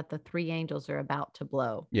trumpets that the 3 angels are about to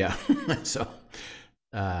blow." Yeah. So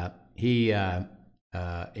he's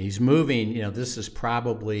moving. This is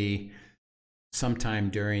probably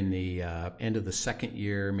sometime during the end of the second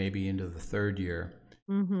year, maybe into the third year.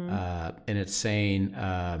 And it's saying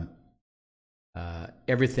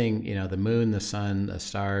everything, the moon, the sun, the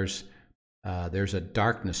stars, there's a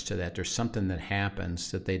darkness to that. There's something that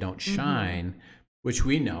happens that they don't shine, which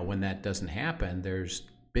we know when that doesn't happen, there's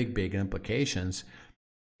big, big implications.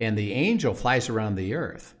 And the angel flies around the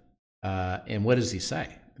earth. And what does he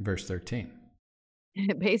say? Verse 13.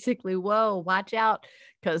 Basically, whoa, watch out,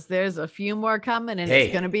 because there's a few more coming, and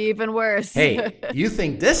it's going to be even worse. Hey, you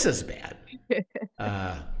think this is bad?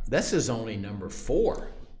 This is only number 4.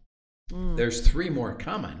 There's 3 more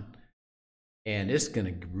coming, and it's going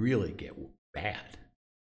to really get bad.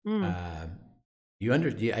 You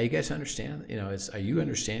guys understand? Are you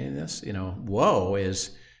understanding this? Whoa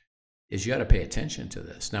is you got to pay attention to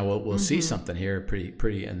this. Now we'll see something here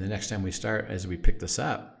pretty, and the next time we start, as we pick this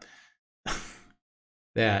up,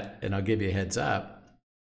 and I'll give you a heads up,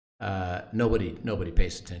 nobody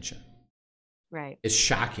pays attention. Right. It's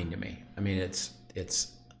shocking to me. I mean, it's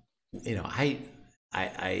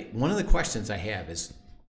I one of the questions I have is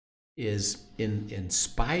in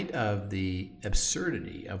spite of the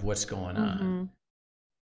absurdity of what's going on,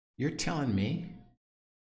 you're telling me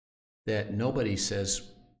that nobody says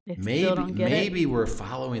maybe we're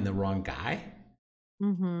following the wrong guy?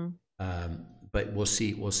 But we'll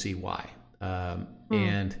see why.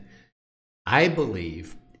 And I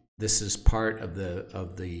believe this is part of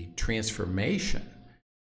the transformation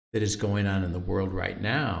that is going on in the world right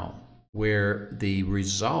now, where the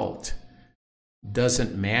result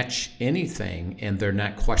doesn't match anything and they're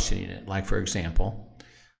not questioning it. Like, for example,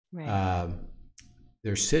 Right.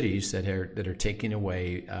 there's cities that are taking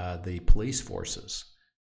away the police forces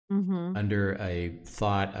under a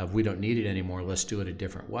thought of, we don't need it anymore, let's do it a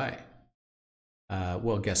different way.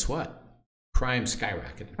 Well, guess what? Crime's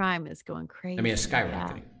skyrocketing. Crime is going crazy. I mean, it's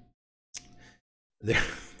skyrocketing. Yeah.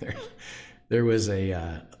 There was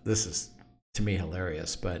this is to me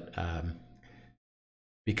hilarious, but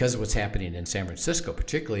because of what's happening in San Francisco,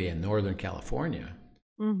 particularly in Northern California,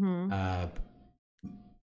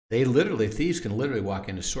 thieves can literally walk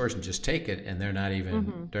into stores and just take it, and they're not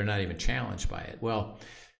even challenged by it. Well,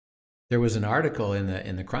 there was an article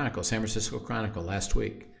in the Chronicle, San Francisco Chronicle, last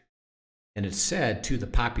week, and it said to the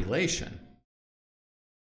population,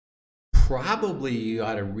 probably you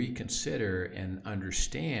ought to reconsider and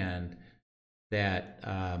understand that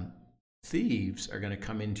thieves are going to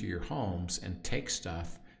come into your homes and take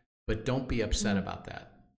stuff, but don't be upset about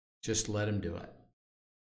that. Just let them do it.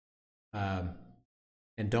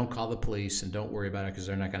 And don't call the police and don't worry about it because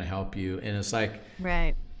they're not going to help you. And it's like,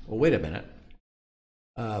 right. Well, wait a minute.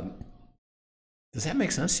 Does that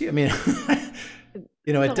make sense to you? I mean,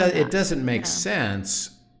 it doesn't make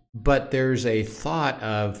sense, but there's a thought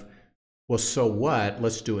of, well, so what?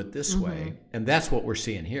 Let's do it this way. And that's what we're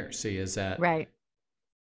seeing here. See, is that right.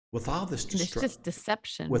 With all this it's just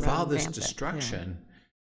deception. With all this destruction,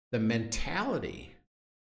 the mentality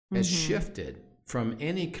has shifted from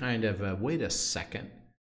any kind of wait a second,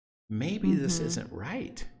 maybe this isn't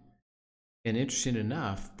right. And interesting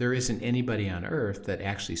enough, there isn't anybody on earth that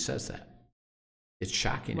actually says that. It's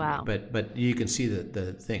shocking to me, but you can see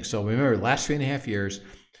the thing. So remember, the last 3.5 years,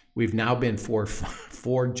 we've now been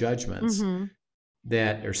four judgments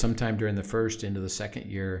that are sometime during the first into the second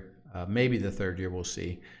year, maybe the third year, we'll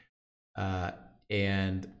see.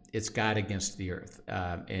 And it's God against the earth,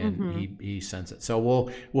 and he sends it. So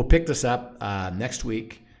we'll pick this up next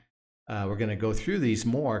week. We're going to go through these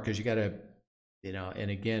more because you got to,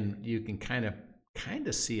 and again, you can kind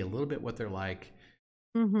of see a little bit what they're like.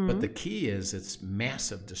 But the key is it's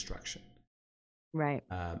massive destruction. Right.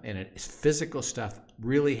 And it's physical stuff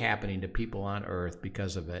really happening to people on earth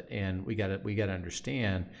because of it. And we got to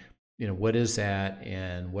understand, what is that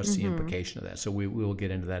and what's the implication of that. So we will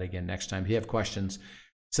get into that again next time. If you have questions,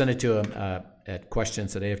 send it to them at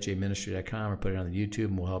questions@afjministry.com or put it on the YouTube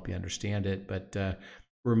and we'll help you understand it. But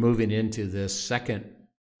we're moving into this second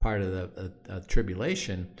part of the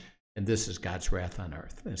tribulation, and this is God's wrath on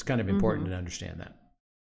earth. And it's kind of important to understand that.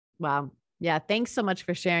 Wow. Yeah. Thanks so much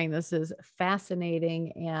for sharing. This is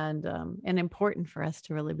fascinating and important for us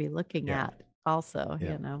to really be looking at also,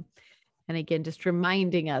 and again, just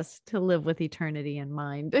reminding us to live with eternity in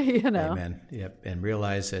mind, Amen. Yep. And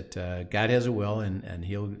realize that God has a will and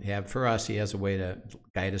he'll have for us, he has a way to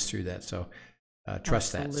guide us through that. So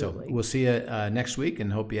trust that. So we'll see you next week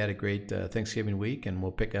and hope you had a great Thanksgiving week, and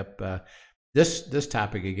we'll pick up this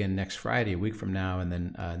topic again next Friday, a week from now. And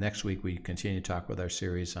then next week, we continue to talk with our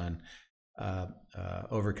series on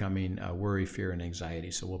overcoming worry, fear, and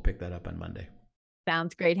anxiety. So we'll pick that up on Monday.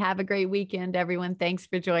 Sounds great. Have a great weekend, everyone. Thanks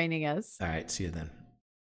for joining us. All right. See you then.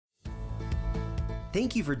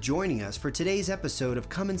 Thank you for joining us for today's episode of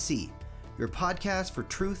Come and See, your podcast for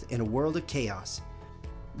truth in a world of chaos.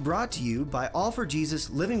 Brought to you by All for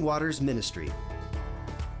Jesus Living Waters Ministry.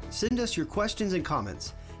 Send us your questions and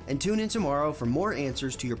comments, and tune in tomorrow for more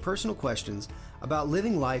answers to your personal questions about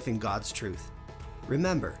living life in God's truth.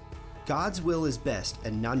 Remember, God's will is best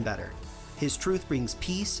and none better. His truth brings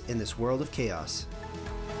peace in this world of chaos.